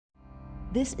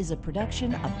This is a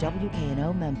production of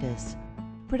WKNO Memphis.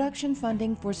 Production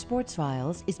funding for Sports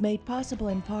Files is made possible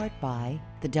in part by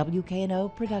the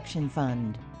WKNO Production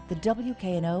Fund, the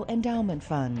WKNO Endowment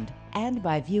Fund, and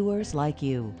by viewers like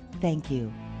you. Thank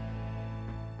you.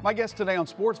 My guest today on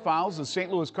Sports Files is St.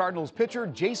 Louis Cardinals pitcher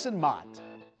Jason Motte.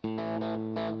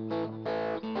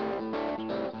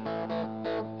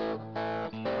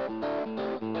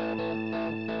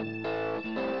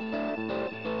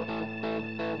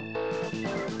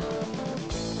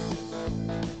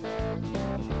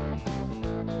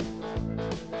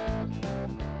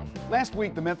 Last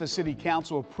week, the Memphis City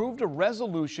Council approved a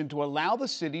resolution to allow the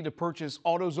city to purchase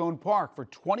AutoZone Park for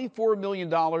 $24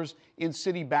 million in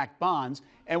city-backed bonds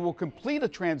and will complete a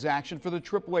transaction for the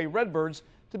AAA Redbirds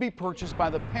to be purchased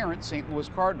by the parent St. Louis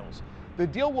Cardinals. The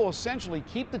deal will essentially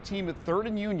keep the team at 3rd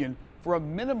and Union for a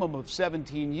minimum of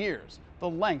 17 years, the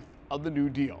length of the new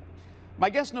deal. My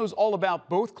guest knows all about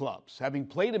both clubs, having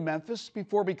played in Memphis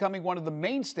before becoming one of the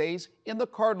mainstays in the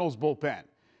Cardinals bullpen.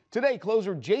 Today,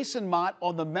 closer Jason Motte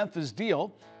on the Memphis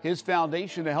deal, his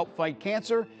foundation to help fight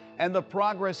cancer, and the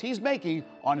progress he's making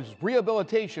on his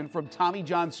rehabilitation from Tommy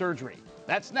John surgery.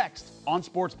 That's next on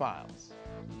Sports Files.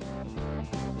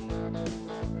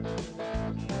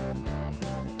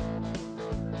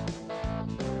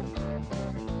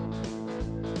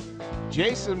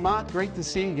 Jason Motte, great to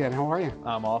see you again. How are you?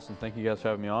 I'm awesome. Thank you guys for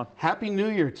having me on. Happy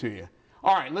New Year to you.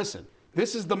 All right, listen.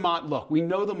 This is the Motte look. We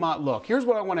know the Motte look. Here's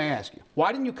what I want to ask you.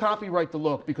 Why didn't you copyright the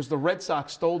look? Because the Red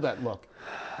Sox stole that look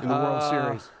in the World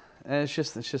Series. And it's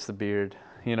just the beard,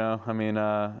 you know. I mean,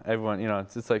 everyone, you know,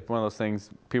 it's like one of those things.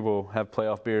 People have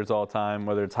playoff beards all the time,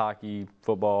 whether it's hockey,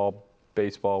 football,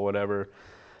 baseball, whatever.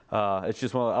 It's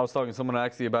just one. I was talking to someone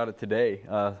actually about it today.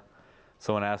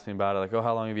 Someone asked me about it, like, oh,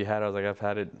 how long have you had it? I was like, I've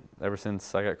had it ever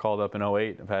since I got called up in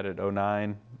 '08. I've had it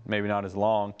 '09, maybe not as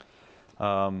long.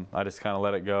 I just kind of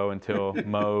let it go until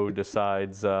Mo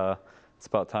decides it's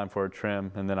about time for a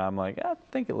trim, and then I'm like, I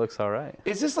think it looks all right.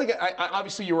 Is this like,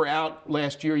 obviously you were out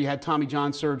last year, you had Tommy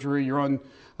John surgery, you're on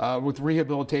with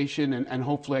rehabilitation, and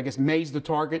hopefully, I guess, May's the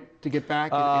target to get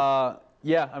back?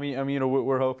 Yeah, I mean, you know,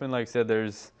 we're hoping, like I said,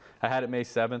 I had it May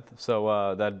 7th, so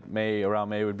around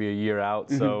May would be a year out,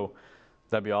 so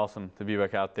that'd be awesome to be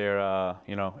back out there,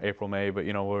 you know, April, May, but,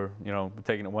 you know, we're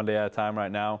taking it one day at a time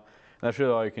right now. That's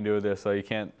really all you can do with this. So you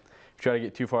can't try to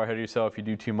get too far ahead of yourself. If you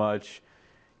do too much,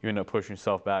 you end up pushing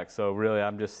yourself back. So really,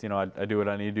 I'm just, you know, I do what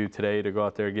I need to do today to go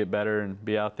out there, get better, and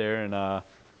be out there, and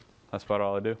that's about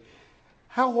all I do.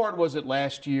 How hard was it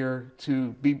last year to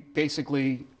be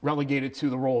basically relegated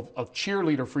to the role of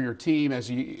cheerleader for your team as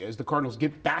the Cardinals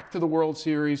get back to the World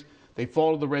Series? They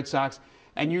fall to the Red Sox,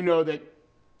 and you know that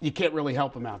you can't really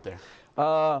help them out there.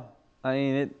 I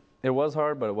mean, it was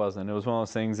hard, but it wasn't. It was one of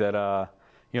those things that.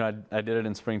 You know, I did it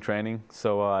in spring training,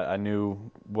 so I knew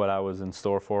what I was in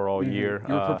store for all year.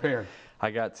 You were prepared. I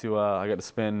got to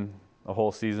spend a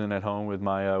whole season at home with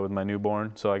my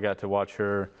newborn, so I got to watch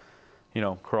her, you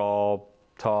know, crawl,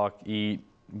 talk, eat,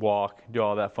 walk, do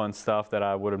all that fun stuff that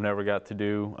I would have never got to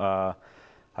do.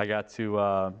 I got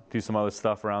to do some other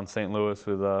stuff around St. Louis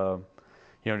with,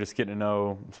 you know, just getting to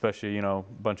know, especially, you know,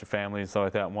 a bunch of families and stuff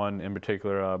like that. One in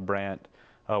particular, Brant.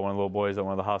 One of the little boys at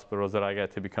one of the hospitals that I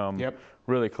got to become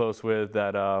really close with.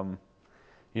 That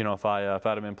you know, if I'd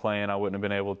have been playing, I wouldn't have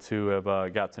been able to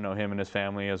have got to know him and his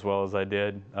family as well as I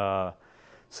did.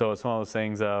 So it's one of those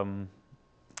things.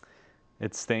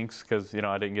 It stinks because, you know,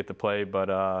 I didn't get to play,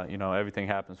 but you know, everything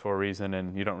happens for a reason,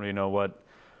 and you don't really know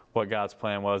what God's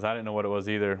plan was. I didn't know what it was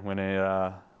either when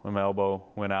my elbow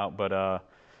went out, but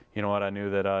you know what, I knew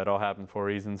that it all happened for a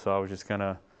reason. So I was just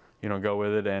gonna, you know, go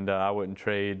with it, and I wouldn't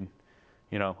trade,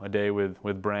 you know, a day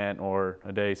with Brant or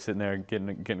a day sitting there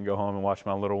getting to go home and watch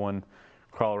my little one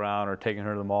crawl around, or taking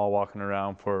her to the mall, walking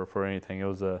around for anything. It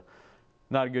was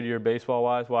not a good year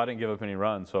baseball-wise. Well, I didn't give up any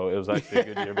runs, so it was actually a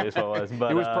good year baseball-wise.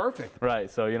 But it was perfect.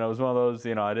 Right. So, you know, it was one of those,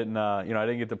 you know, I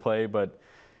didn't get to play, but,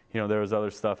 you know, there was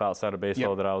other stuff outside of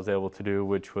baseball that I was able to do,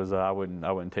 which was I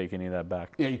wouldn't take any of that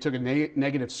back. Yeah, you took a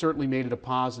negative, certainly made it a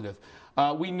positive.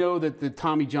 We know that the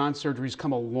Tommy John surgery has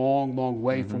come a long, long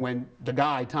way from when the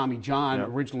guy, Tommy John,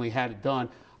 originally had it done.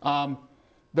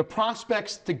 The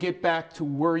prospects to get back to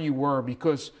where you were,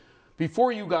 because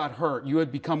before you got hurt, you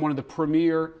had become one of the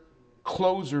premier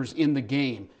closers in the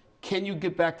game. Can you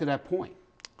get back to that point?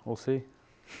 We'll see.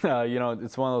 You know,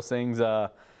 it's one of those things,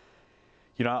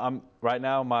 you know, right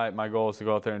now my goal is to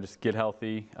go out there and just get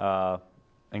healthy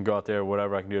and go out there,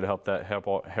 whatever I can do to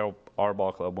help our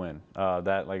ball club win.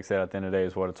 That, like I said, at the end of the day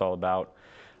is what it's all about.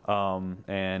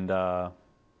 And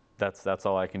that's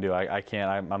all I can do.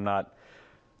 I'm not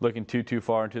looking too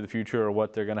far into the future or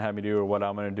what they're going to have me do or what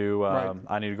I'm going to do. Right.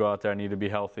 I need to go out there. I need to be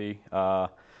healthy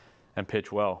and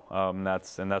pitch well.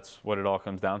 That's what it all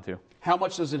comes down to. How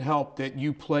much does it help that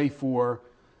you play for,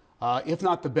 if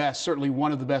not the best, certainly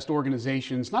one of the best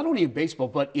organizations, not only in baseball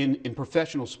but in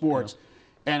professional sports?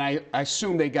 Yeah. And I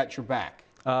assume they got your back.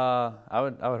 I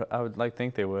would like to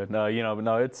think they would. You know, but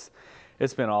no,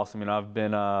 it's been awesome. You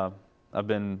know,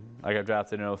 I got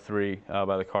drafted in 2003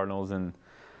 by the Cardinals, and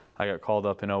I got called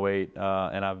up in 2008,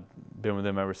 and I've been with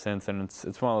them ever since. And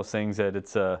it's one of those things that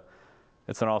it's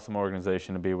an awesome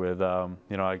organization to be with.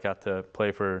 You know, I got to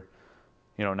play for,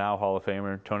 you know, now Hall of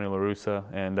Famer Tony La Russa,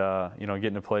 and you know,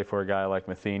 getting to play for a guy like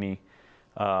Matheny,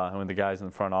 and with the guys in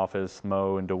the front office,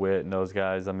 Mo and DeWitt and those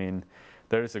guys. I mean,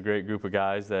 they're just a great group of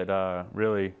guys that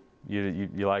really you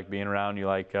like being around. You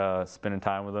like spending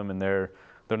time with them, and they're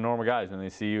normal guys. When they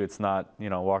see you, it's not, you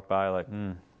know, walk by like,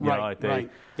 you know, like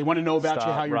they want to know about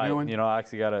you, how you're doing. You know, I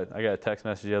actually I got a text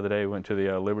message the other day. Went to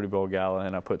the Liberty Bowl gala,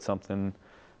 and I put something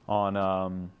on.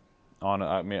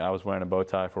 I mean, I was wearing a bow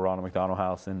tie for Ronald McDonald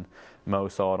House, and Mo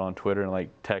saw it on Twitter and like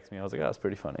texted me. I was like, oh, that's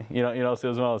pretty funny. You know, so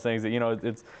it was one of those things that, you know,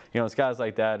 it's guys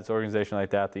like that, it's an organization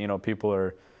like that, you know, people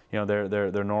are, you know,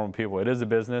 they're normal people. It is a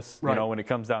business. Right. You know, when it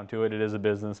comes down to it, it is a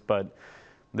business, but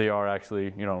they are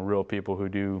actually, you know, real people who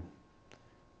do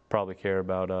probably care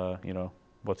about, you know,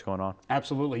 what's going on.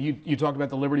 Absolutely. You talked about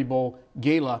the Liberty Bowl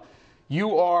gala.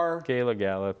 You are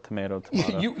gala, tomato.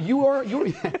 you are.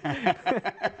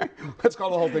 Let's call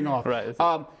the whole thing off. Right.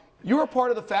 You're a part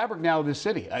of the fabric now of this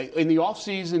city. In the off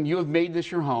season, you have made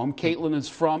this your home. Caitlin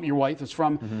is your wife is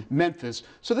from Memphis.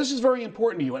 So this is very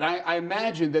important to you. And I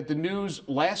imagine that the news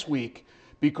last week,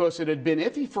 because it had been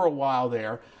iffy for a while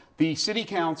there, the city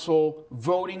council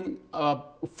voting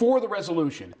for the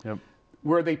resolution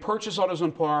where they purchase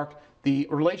AutoZone Park. The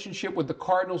relationship with the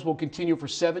Cardinals will continue for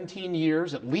 17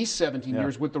 years, at least 17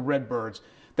 years with the Redbirds.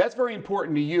 That's very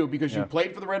important to you because you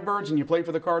played for the Redbirds and you play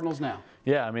for the Cardinals now.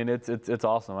 Yeah, I mean, it's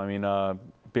awesome. I mean,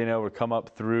 being able to come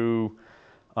up through,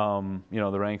 you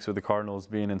know, the ranks with the Cardinals,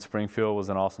 being in Springfield was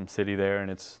an awesome city there, and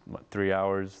it's 3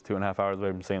 hours, 2.5 hours away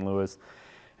from St. Louis.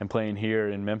 And playing here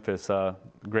in Memphis,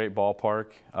 great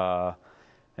ballpark.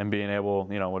 And being able,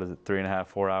 you know, what is it, 3.5,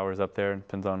 4 hours up there?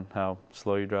 Depends on how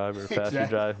slow you drive or fast you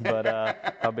drive, but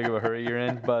how big of a hurry you're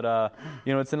in. But,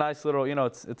 you know, it's a nice little, you know,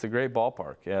 it's a great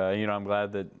ballpark. You know, I'm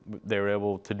glad that they were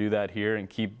able to do that here and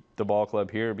keep the ball club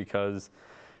here because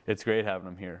it's great having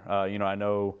them here. You know, I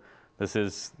know this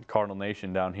is Cardinal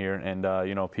Nation down here, and,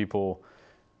 you know, people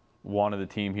wanted the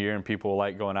team here, and people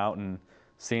like going out and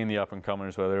seeing the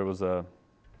up-and-comers, whether it was a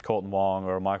Colton Wong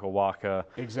or Michael Waka,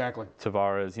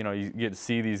 Tavares. You know, you get to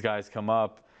see these guys come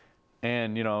up,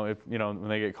 and you know, if you know when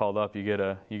they get called up, you get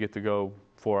to go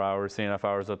 4 hours, 3.5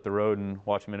 hours up the road and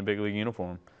watch them in a big league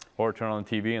uniform, or turn on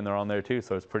TV and they're on there too.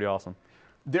 So it's pretty awesome.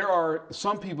 There are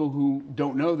some people who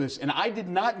don't know this, and I did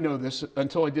not know this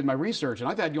until I did my research, and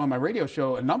I've had you on my radio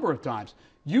show a number of times.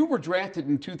 You were drafted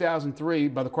in 2003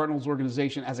 by the Cardinals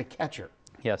organization as a catcher.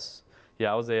 Yes.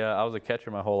 Yeah, I was a catcher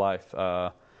my whole life.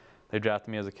 They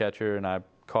drafted me as a catcher, and I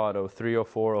caught 03,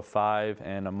 04, 05,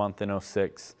 and a month in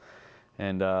 06.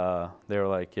 And they were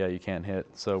like, yeah, you can't hit,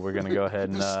 so we're going to go ahead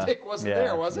and the stick wasn't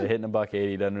there, was it? Hitting a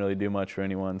 $180 doesn't really do much for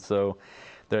anyone. So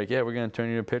they're like, yeah, we're going to turn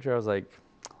you to a pitcher. I was like,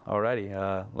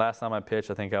 alrighty. Last time I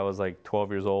pitched, I think I was like 12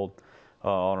 years old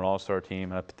on an all-star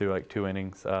team, and I threw like 2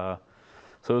 innings. So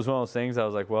it was one of those things. I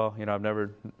was like, well, you know,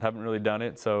 haven't really done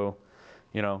it, so,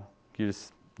 you know, you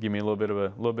just give me a little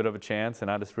bit of a chance. And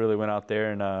I just really went out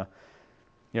there and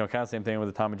you know, kind of same thing with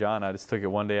the Tommy John. I just took it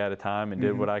one day at a time and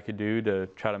did what I could do to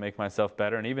try to make myself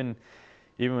better. And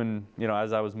even you know,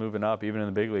 as I was moving up, even in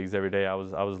the big leagues every day, I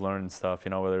was learning stuff, you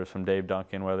know, whether it was from Dave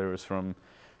Duncan, whether it was from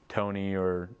Tony,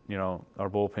 or, you know, our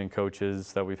bullpen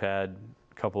coaches that we've had,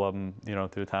 a couple of them, you know,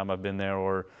 through the time I've been there,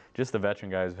 or just the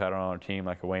veteran guys we've had on our team,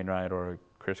 like a Wainwright or a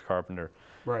Chris Carpenter.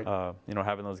 Right. You know,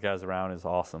 having those guys around is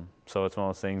awesome. So it's one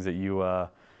of those things that you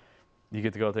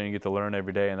get to go out there and you get to learn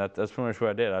every day, and that's pretty much what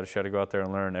I did. I just tried to go out there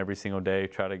and learn every single day,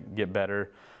 try to get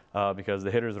better, because the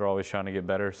hitters are always trying to get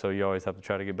better, so you always have to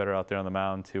try to get better out there on the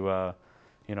mound to,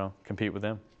 you know, compete with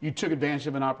them. You took advantage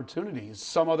of an opportunity.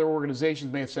 Some other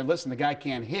organizations may have said, listen, the guy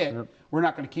can't hit. Yep. We're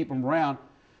not going to keep him around.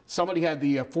 Somebody had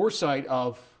the foresight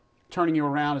of turning you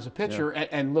around as a pitcher,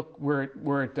 and look where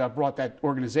it brought that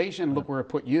organization, look where it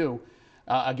put you.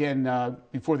 Again,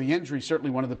 before the injury,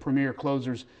 certainly one of the premier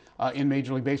closers in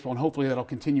Major League Baseball, and hopefully that'll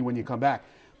continue when you come back.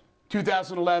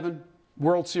 2011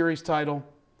 World Series title.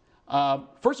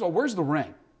 First of all, where's the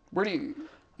ring? Where do you?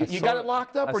 You got it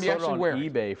locked up, or do you actually wear it? I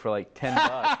sold it on eBay for like $10.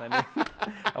 I mean,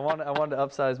 I wanted to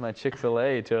upsize my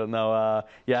Chick-fil-A to no.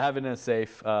 Yeah, I have it in a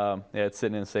safe. Yeah, it's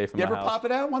sitting in a safe in my house. You ever pop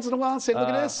it out once in a while and say, "Look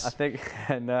at this"? I think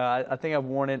no. I think I've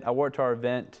worn it. I wore it to our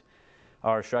event,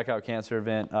 our Strikeout Cancer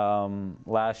event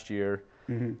last year.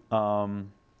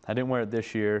 I didn't wear it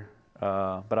this year,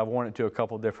 but I've worn it to a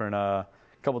couple different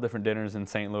dinners in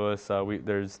St. Louis.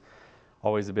 There's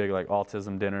always a big like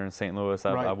autism dinner in St. Louis.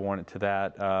 I've worn it to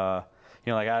that.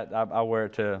 You know, like I wear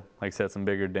it to, like I said, some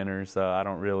bigger dinners. I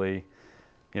don't really,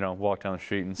 you know, walk down the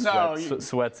street and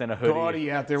sweats in a hoodie.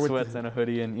 Gaudy out there with sweats in a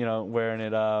hoodie and, you know, wearing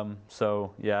it.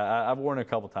 So yeah, I've worn it a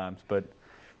couple times, but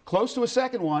close to a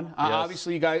second one. Yes.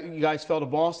 Obviously, you guys fell to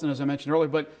Boston, as I mentioned earlier,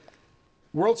 but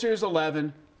World Series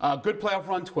 11, good playoff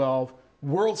run 12,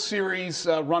 World Series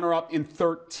runner-up in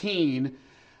 13.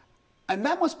 And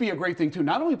that must be a great thing, too.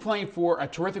 Not only playing for a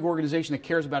terrific organization that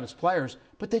cares about its players,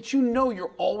 but that you know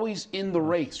you're always in the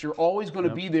race. You're always going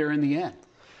to be there in the end.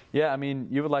 Yeah, I mean,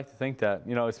 you would like to think that,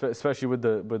 you know, especially with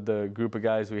the group of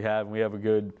guys we have. We have a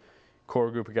good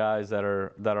core group of guys that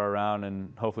are around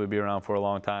and hopefully be around for a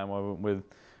long time. With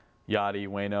Yachty,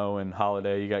 Waino, and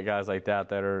Holiday, you got guys like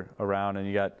that are around, and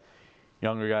you got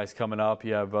younger guys coming up.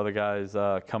 You have other guys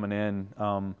coming in.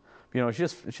 You know, it's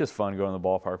just fun going to the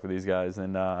ballpark with these guys,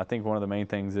 and I think one of the main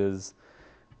things is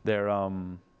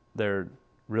they're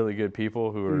really good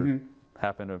people who are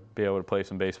happen to be able to play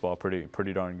some baseball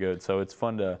pretty darn good. So it's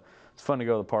fun to go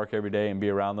to the park every day and be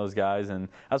around those guys, and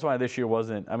that's why this year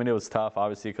wasn't. I mean, it was tough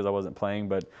obviously because I wasn't playing,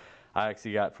 but I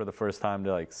actually got for the first time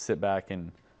to like sit back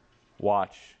and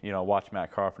watch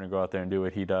Matt Carpenter go out there and do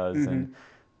what he does, and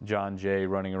John Jay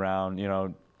running around, you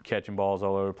know, catching balls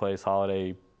all over the place,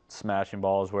 Holiday smashing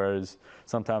balls, whereas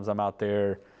sometimes I'm out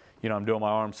there, you know, I'm doing my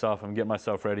arm stuff, I'm getting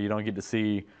myself ready. You don't get to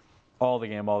see all the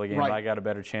game. Right. I got a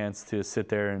better chance to sit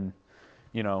there and,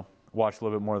 you know, watch a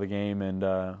little bit more of the game, and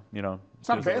you know, it's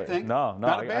not a bad thing. No,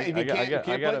 not a bad.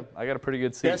 I got a pretty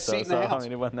good seat. Best seat in the house. I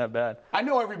mean, it wasn't that bad. I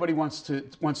know everybody wants to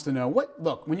know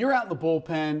look, when you're out in the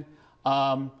bullpen,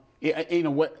 you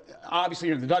know what? Obviously,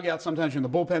 you're in the dugout. Sometimes you're in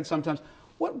the bullpen. Sometimes,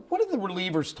 what do the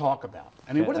relievers talk about?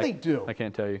 I mean, what do they do? I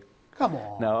can't tell you. Come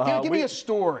on. No, give me a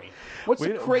story. What's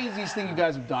the craziest thing you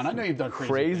guys have done? I know you've done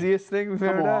craziest thing we've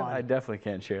ever done. I definitely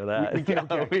can't share that. We can't.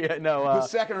 The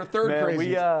second or third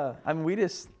craziest. I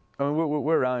mean,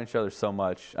 we're around each other so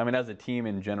much. I mean, as a team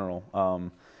in general,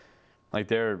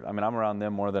 like I'm around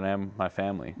them more than I am my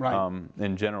family. Right.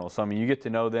 In general. So I mean, you get to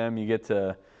know them. You get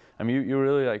to. I mean, you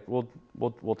really like.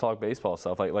 We'll talk baseball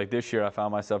stuff. Like this year, I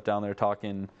found myself down there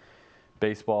talking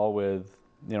baseball with,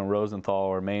 you know, Rosenthal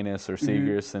or Manus or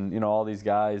Segrist and, you know, all these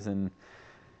guys. And,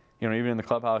 you know, even in the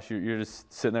clubhouse, you're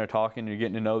just sitting there talking. You're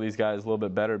getting to know these guys a little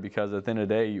bit better because at the end of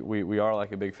the day, we are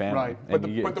like a big family.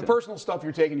 Right. But the personal stuff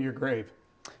you're taking to your grave.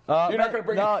 You're not going to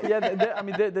bring it. I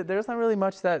mean, there's not really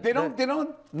much that. They don't.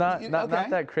 Not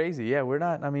that crazy. Yeah, we're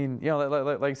not. I mean, you know,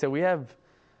 like I said, we have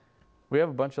a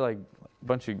bunch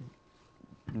of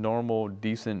normal,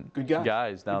 decent good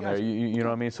guys down there. You know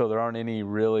what I mean? So there aren't any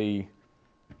really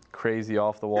crazy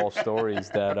off-the-wall stories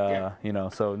that, you know,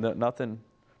 so nothing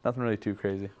really too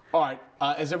crazy. All right.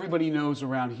 As everybody knows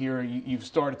around here, you've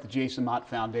started the Jason Motte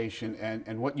Foundation,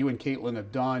 and what you and Caitlin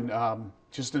have done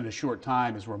just in a short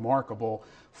time is remarkable,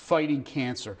 fighting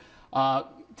cancer.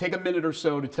 Take a minute or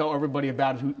so to tell everybody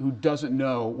about it who doesn't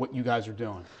know what you guys are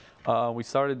doing. We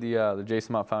started the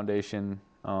Jason Motte Foundation.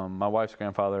 My wife's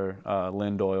grandfather,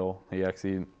 Lynn Doyle,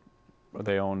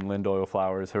 they own Lynn Doyle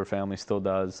Flowers. Her family still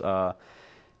does.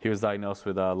 He was diagnosed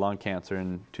with lung cancer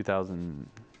in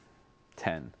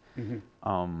 2010.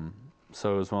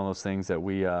 So it was one of those things that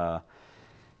we, in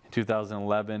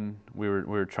 2011, we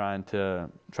were trying to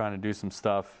do some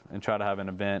stuff and try to have an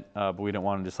event, but we didn't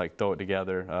want to just like throw it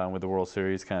together with the World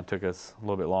Series. Kind of took us a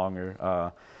little bit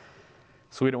longer.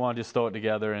 So we didn't want to just throw it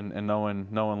together, and knowing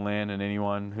Lynn and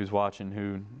anyone who's watching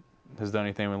who has done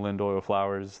anything with Lynn Doyle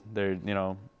Flowers, you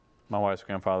know, my wife's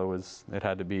grandfather it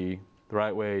had to be the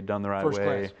right way, done the right First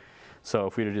way. class. So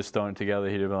if we'd have just thrown it together,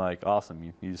 he'd have been like,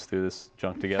 awesome, you just threw this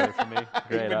junk together for me.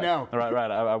 Great.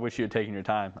 Right. I wish you had taken your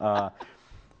time.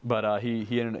 But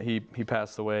he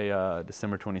passed away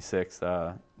December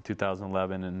 26th,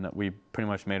 2011, and we pretty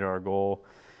much made it our goal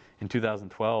in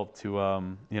 2012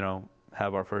 to you know,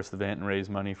 have our first event and raise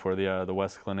money for the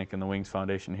West Clinic and the Wings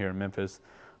Foundation here in Memphis.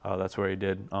 That's where he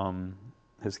did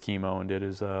his chemo and did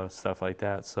his stuff like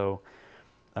that. So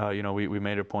you know, we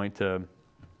made a point to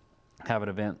have an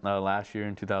event last year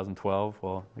in 2012.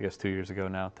 Well, I guess 2 years ago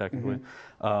now, technically.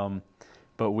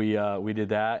 But we did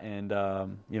that and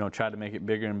you know, tried to make it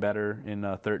bigger and better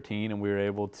in 13, and we were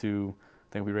able to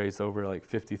think we raised over like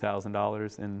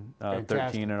 $50,000 in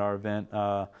 13 at our event.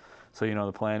 So, you know,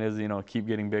 the plan is, you know, keep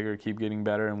getting bigger, keep getting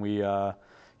better. And we,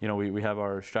 you know, we have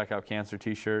our Strike Out Cancer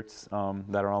t-shirts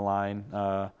that are online.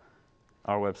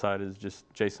 Our website is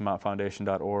just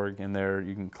jasonmottefoundation.org, and there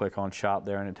you can click on shop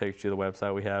there and it takes you to the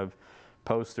website. We have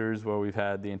posters where we've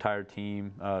had the entire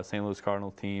team, St. Louis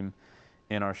Cardinals team,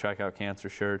 in our Strike Out Cancer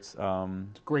shirts. It's a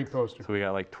great poster. So we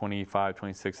got like 25,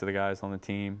 26 of the guys on the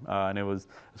team, and it's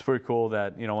pretty cool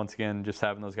that, you know, once again, just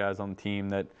having those guys on the team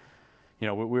that, you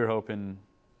know, we were hoping,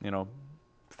 you know,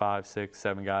 5, 6,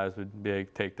 7 guys would be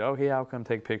oh, hey, I'll come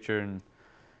take a picture. And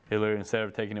it literally, instead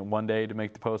of taking it one day to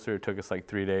make the poster, it took us like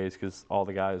 3 days because all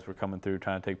the guys were coming through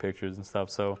trying to take pictures and stuff.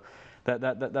 So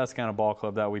that's kind of ball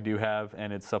club that we do have,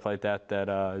 and it's stuff like that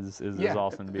is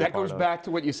awesome to be a part of. That goes back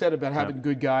to what you said about having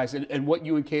good guys, and what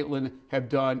you and Caitlin have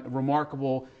done.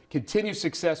 Remarkable. Continue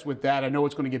success with that. I know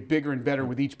it's going to get bigger and better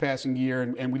with each passing year,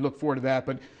 and we look forward to that.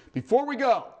 But before we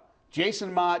go,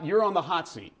 Jason Motte, you're on the hot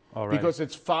seat. All right. Because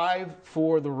it's 5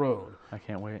 for the road. I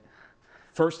can't wait.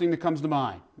 First thing that comes to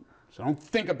mind. So don't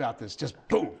think about this. Just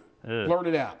boom. Blurt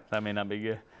it out. That may not be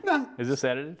good. No. Is this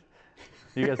edited?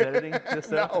 You guys editing this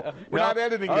stuff? No, we're not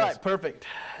editing All this. All right, perfect.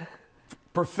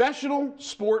 Professional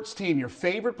sports team. Your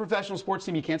favorite professional sports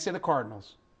team. You can't say the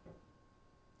Cardinals.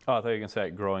 Oh, I thought you were going to say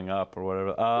growing up or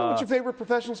whatever. What's your favorite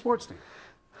professional sports team?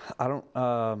 I don't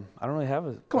really have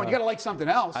a. Come on, you got to like something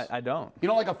else. I don't. You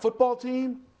don't like a football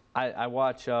team? I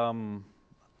watch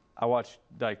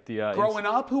like the. Growing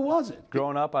up, who was it?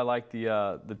 Growing up, I liked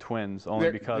the Twins only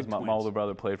because my older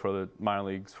brother played for the minor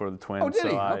leagues for the Twins. Oh, did he?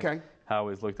 So okay. I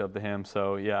always looked up to him.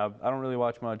 So yeah, I don't really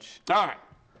watch much. All right,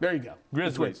 there you go.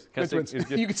 Grizzlies. The Twins.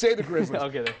 You can say the Grizzlies.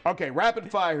 Okay. Okay,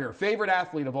 rapid fire here. Favorite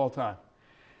athlete of all time?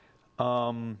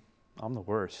 I'm the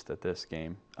worst at this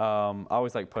game. I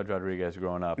always liked Pudge Rodriguez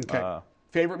growing up. Okay.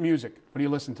 Favorite music? What do you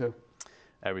listen to?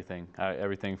 Everything.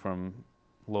 Everything from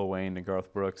Lil Wayne to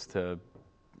Garth Brooks to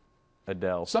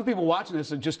Adele. Some people watching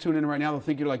this and just tune in right now, they'll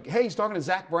think you're like, hey, he's talking to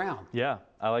Zach Brown. Yeah,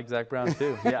 I like Zach Brown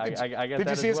too. Yeah, I get that as well. Did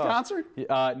you see his concert?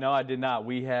 No, I did not.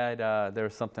 We had, there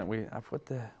was something,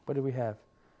 what did we have?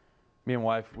 Me and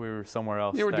wife, we were somewhere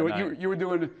else. You were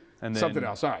doing something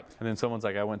else, all right. And then someone's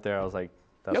like, I went there, I was like,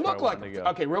 that's you where look I wanted to go.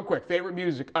 Okay, real quick, favorite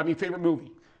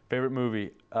movie? Favorite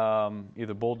movie,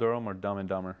 either Bull Durham or Dumb and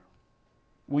Dumber.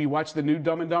 Will you watch the new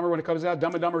Dumb and Dumber when it comes out?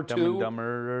 Dumb and Dumber 2? Dumb and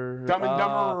Dumber. Dumb and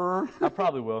Dumber. I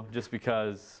probably will, just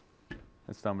because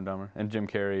it's Dumb and Dumber. And Jim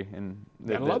Carrey. And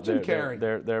I love Jim Carrey.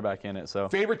 They're back in it. So.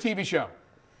 Favorite TV show?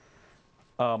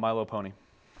 My Little Pony.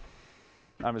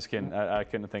 I'm just kidding. I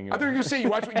couldn't think of it. I thought you were going to say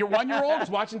your 1-year-old is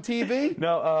watching TV?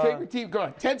 No. Favorite TV? Go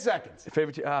ahead. 10 seconds.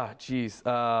 Favorite TV? Jeez.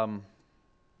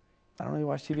 I don't really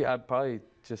watch TV. I'd probably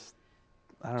just,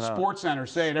 I don't know. Sports Center.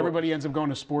 Say it. Everybody ends up going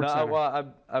to Sports Center.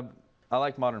 Well, I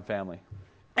like Modern Family.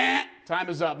 Time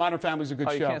is up. Modern Family's a good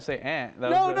show. You can't say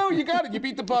No, you got it. You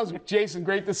beat the buzzer. Jason,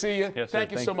 great to see you. Yes,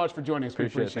 Thank you so much for joining us. We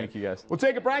appreciate it. Thank you, guys. We'll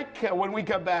take a break. When we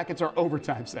come back, it's our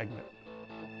overtime segment.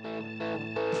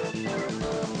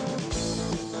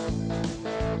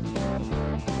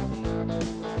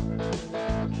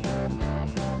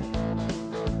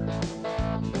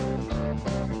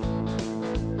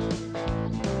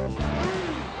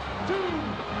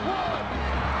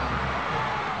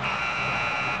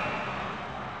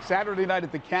 Saturday night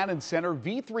at the Cannon Center,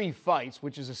 V3 Fights,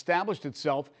 which has established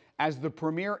itself as the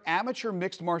premier amateur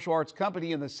mixed martial arts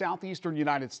company in the southeastern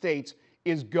United States,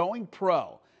 is going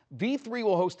pro. V3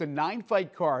 will host a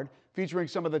 9-fight card featuring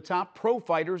some of the top pro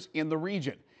fighters in the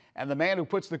region. And the man who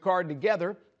puts the card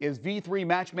together is V3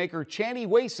 matchmaker Channy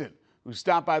Wason, who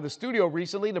stopped by the studio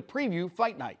recently to preview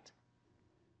Fight Night.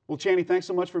 Well, Channy, thanks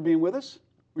so much for being with us.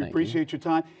 We appreciate your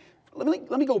time.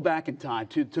 Let me go back in time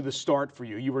to the start for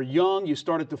you. You were young, you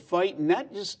started to fight, and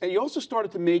you also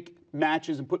started to make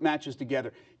matches and put matches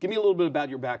together. Give me a little bit about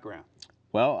your background.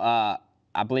 Well,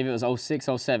 I believe it was 06,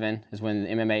 07 is when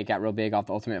MMA got real big off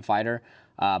the Ultimate Fighter.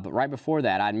 But right before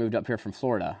that, I'd moved up here from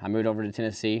Florida. I moved over to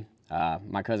Tennessee.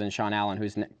 My cousin Sean Allen,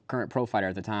 who's the current pro fighter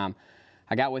at the time,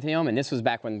 I got with him, and this was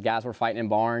back when guys were fighting in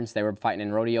barns. They were fighting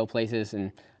in rodeo places,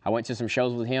 and I went to some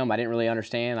shows with him. I didn't really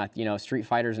understand, street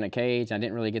fighters in a cage. I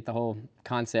didn't really get the whole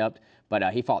concept, but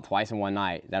he fought twice in one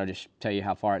night. That'll just tell you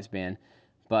how far it's been.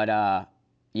 But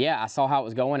yeah, I saw how it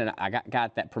was going, and I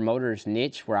got that promoter's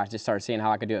niche where I just started seeing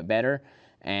how I could do it better.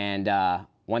 And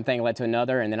one thing led to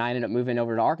another, and then I ended up moving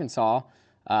over to Arkansas.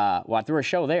 Well, I threw a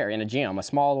show there in a gym, a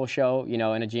small little show, in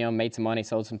a gym, made some money,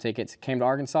 sold some tickets, came to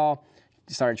Arkansas,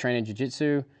 started training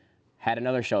jiu-jitsu, had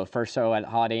another show, first show at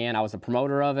Holiday Inn. I was the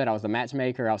promoter of it. I was the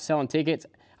matchmaker. I was selling tickets.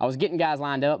 I was getting guys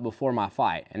lined up before my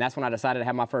fight. And that's when I decided to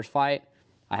have my first fight.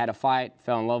 I had a fight,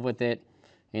 fell in love with it,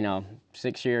 you know,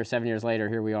 6 years, 7 years later,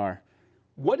 here we are.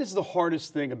 What is the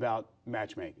hardest thing about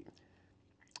matchmaking?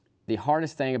 The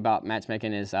hardest thing about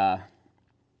matchmaking is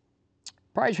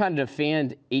probably trying to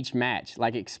defend each match,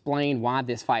 like explain why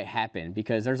this fight happened,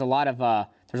 because there's a lot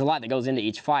that goes into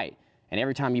each fight, and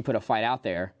every time you put a fight out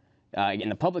there, in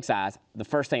the public's eyes, the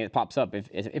first thing that pops up, if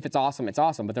it's awesome, it's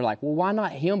awesome. But they're like, well, why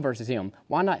not him versus him?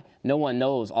 Why not? No one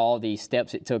knows all the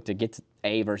steps it took to get to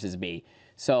A versus B.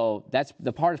 So that's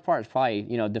the hardest part is probably,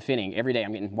 you know, defending every day.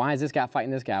 I'm getting, why is this guy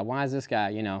fighting this guy? Why is this guy,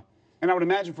 you know? And I would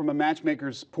imagine from a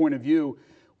matchmaker's point of view,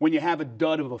 when you have a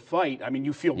dud of a fight, I mean,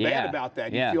 you feel bad about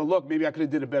that. You feel, look, maybe I could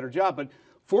have did a better job. But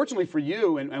fortunately for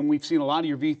you, and we've seen a lot of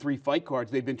your V3 fight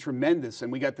cards, they've been tremendous.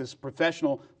 And we got this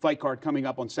professional fight card coming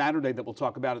up on Saturday that we'll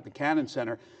talk about at the Cannon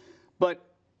Center. But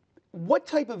what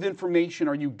type of information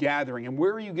are you gathering, and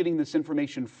where are you getting this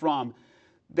information from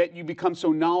that you become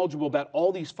so knowledgeable about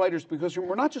all these fighters? Because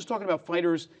we're not just talking about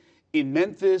fighters in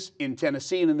Memphis, in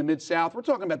Tennessee, and in the Mid-South. We're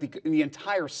talking about the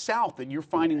entire South that you're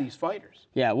finding these fighters.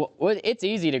 Yeah, well, it's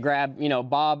easy to grab, you know,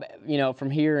 Bob, you know,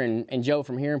 from here and Joe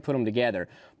from here and put them together.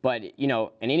 But, you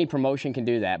know, and any promotion can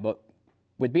do that. But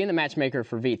with being the matchmaker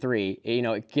for V3, you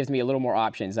know, it gives me a little more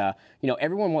options. You know,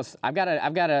 everyone wants. I've got an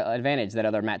advantage that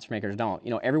other matchmakers don't.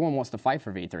 You know, everyone wants to fight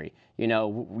for V3. You know,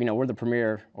 we're the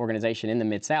premier organization in the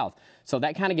Mid-South, so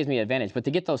that kind of gives me an advantage. But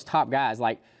to get those top guys,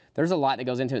 like, there's a lot that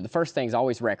goes into it. The first thing is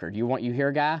always record. You hear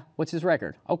a guy, what's his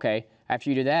record? Okay. After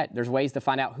you do that, there's ways to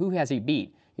find out who has he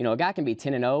beat. You know, a guy can be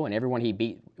 10-0, and everyone he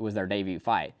beat was their debut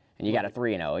fight, and you got a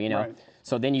 3-0. You know. Right.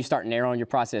 So then you start narrowing your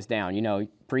process down. You know,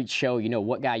 for each show, you know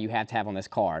what guy you have to have on this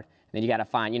card. And then you got to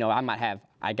find, you know,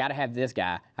 I got to have this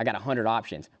guy. I got 100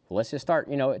 options. Well, let's just start,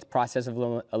 you know, it's a process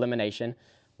of elimination.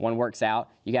 One works out.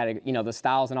 You got to, you know, the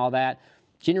styles and all that.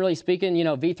 Generally speaking, you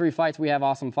know, V3 fights, we have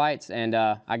awesome fights, and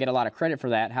I get a lot of credit for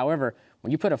that. However,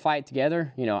 when you put a fight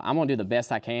together, you know, I'm going to do the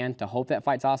best I can to hope that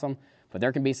fight's awesome. But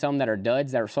there can be some that are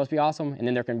duds that are supposed to be awesome, and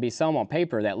then there can be some on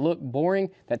paper that look boring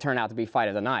that turn out to be fight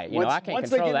of the night. You know, I can't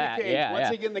control that. Once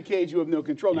they get in the cage, you have no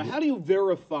control. Now, how do you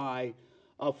verify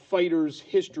a fighter's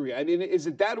history? I mean, is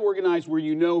it that organized where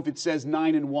you know if it says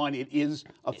 9-1, it is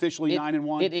officially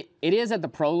 9-1? It is at the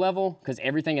pro level, because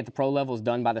everything at the pro level is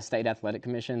done by the state athletic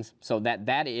commissions. So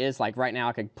that is, like right now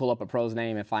I could pull up a pro's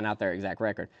name and find out their exact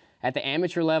record. At the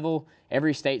amateur level,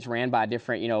 every state's ran by a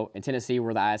different, you know, in Tennessee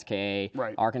we're the ISKA,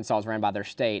 right. Arkansas is ran by their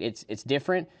state. It's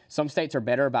different. Some states are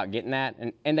better about getting that,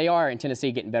 and they are in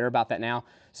Tennessee getting better about that now.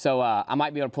 So I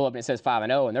might be able to pull up and it says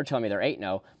 5-0, and they're telling me they're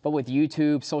 8-0. But with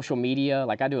YouTube, social media,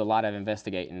 like I do a lot of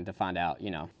investigating to find out,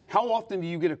 you know. How often do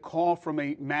you get a call from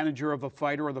a manager of a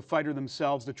fighter or the fighter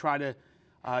themselves to try to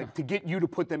get you to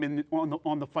put them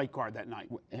on the fight card that night?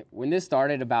 When this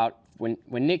started, about when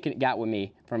Nick got with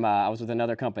me from, I was with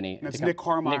another company. That's Nick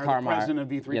Carmeyer, the president of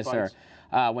V3 yes, Fights.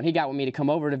 Sir. When he got with me to come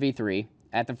over to V3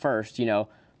 at the first, you know,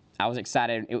 I was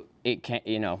excited.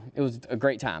 You know, it was a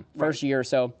great time. First year or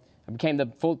so, I became the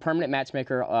full permanent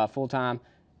matchmaker full time.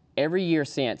 Every year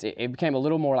since, it became a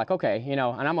little more like, okay, you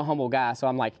know, and I'm a humble guy, so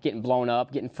I'm like getting blown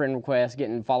up, getting friend requests,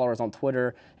 getting followers on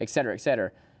Twitter, et cetera, et cetera.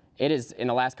 It is, in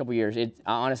the last couple of years,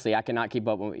 honestly, I cannot keep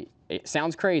up with it. It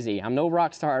sounds crazy. I'm no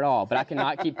rock star at all, but I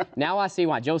cannot keep. Now I see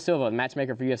why Joe Silva, the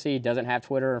matchmaker for UFC, doesn't have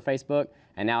Twitter or Facebook,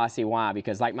 and now I see why,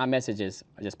 because like my messages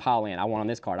just pile in. I want on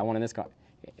this card. I want on this card.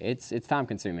 It's time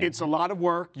consuming. It's a lot of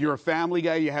work. You're a family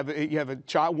guy. You have a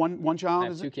child, one child. I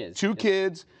have 2 kids. Two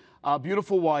kids, a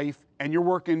beautiful wife, and you're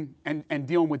working and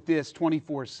dealing with this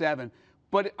 24/7.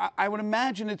 But I would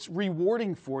imagine it's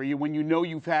rewarding for you when you know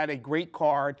you've had a great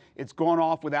card, it's gone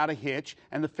off without a hitch,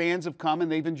 and the fans have come and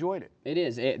they've enjoyed it. It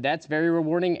is. That's very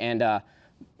rewarding, and a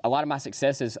lot of my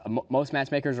success is most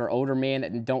matchmakers are older men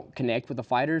that don't connect with the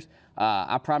fighters.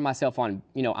 I pride myself on,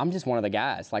 you know, I'm just one of the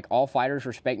guys. Like, all fighters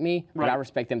respect me, but I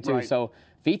respect them too. Right. So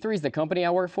V3 is the company I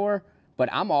work for, but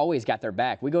I'm always got their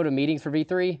back. We go to meetings for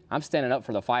V3, I'm standing up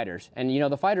for the fighters. And, you know,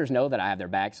 the fighters know that I have their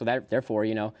back, so therefore,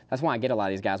 you know, that's why I get a lot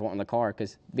of these guys wanting the car,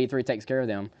 because V3 takes care of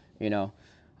them, you know.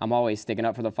 I'm always sticking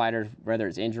up for the fighters, whether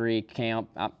it's injury, camp,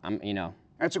 I'm you know.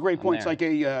 That's a great point. It's like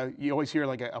you always hear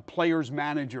like a player's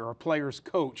manager or a player's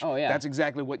coach. Oh, yeah. That's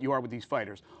exactly what you are with these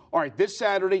fighters. All right, this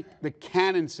Saturday, the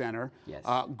Cannon Center. Yes.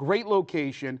 Great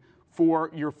location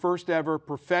for your first ever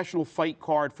professional fight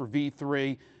card for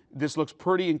V3. This looks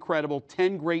pretty incredible.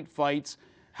 10 great fights.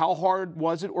 How hard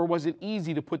was it, or was it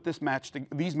easy to put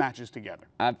these matches together?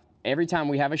 Every time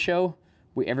we have a show,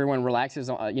 everyone relaxes.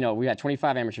 You know, we had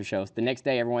 25 amateur shows. The next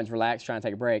day, everyone's relaxed, trying to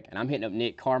take a break, and I'm hitting up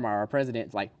Nick Carmeyer, our president.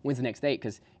 It's like, when's the next date?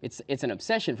 Because it's an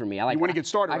obsession for me. I like. You want to get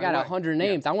started. I got 100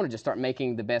 names. I want to just start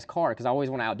making the best card, because I always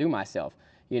want to outdo myself.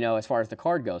 You know, as far as the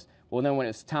card goes. Well, then when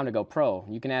it's time to go pro,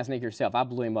 you can ask Nick yourself, I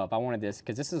blew him up. I wanted this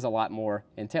because this is a lot more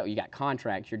intel. You got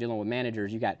contracts, you're dealing with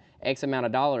managers, you got X amount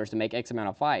of dollars to make X amount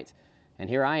of fights. And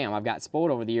here I am. I've got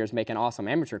spoiled over the years making awesome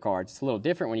amateur cards. It's a little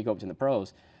different when you go up to the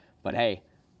pros. But hey,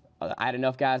 I had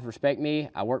enough guys respect me.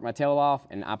 I worked my tail off,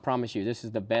 and I promise you, this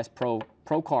is the best pro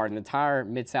card in the entire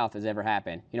Mid-South has ever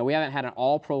happened. You know, we haven't had an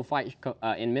all-pro fight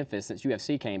in Memphis since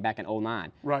UFC came back in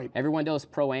 '09. Right. Everyone does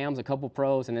pro-ams, a couple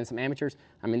pros, and then some amateurs.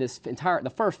 I mean,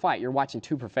 the first fight, you're watching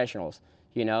 2 professionals.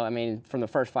 You know, I mean, from the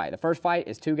first fight. The first fight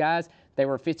is 2 guys. They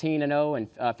were 15-0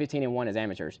 and 15-1 as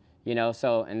amateurs. You know,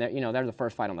 so, and they're the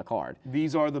first fight on the card.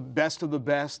 These are the best of the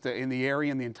best in the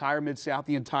area, in the entire Mid-South,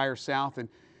 the entire South. And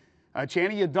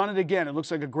Channy, you've done it again. It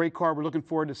looks like a great card. We're looking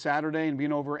forward to Saturday and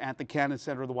being over at the Cannon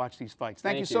Center to watch these fights.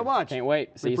 Thank you so much. Can't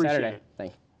wait. See you Saturday.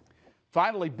 Thank you.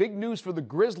 Finally, big news for the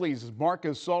Grizzlies as Marc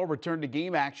Gasol returned to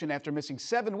game action after missing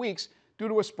 7 weeks due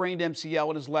to a sprained MCL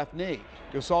in his left knee.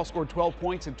 Gasol scored 12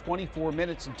 points in 24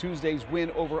 minutes in Tuesday's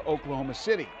win over Oklahoma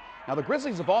City. Now, the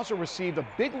Grizzlies have also received a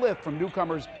big lift from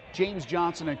newcomers James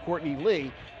Johnson and Courtney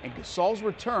Lee, and Gasol's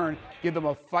return give them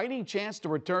a fighting chance to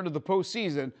return to the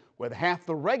postseason with half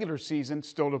the regular season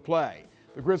still to play.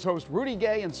 The Grizz host Rudy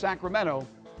Gay in Sacramento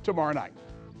tomorrow night.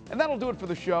 And that'll do it for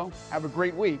the show. Have a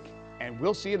great week, and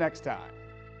we'll see you next time.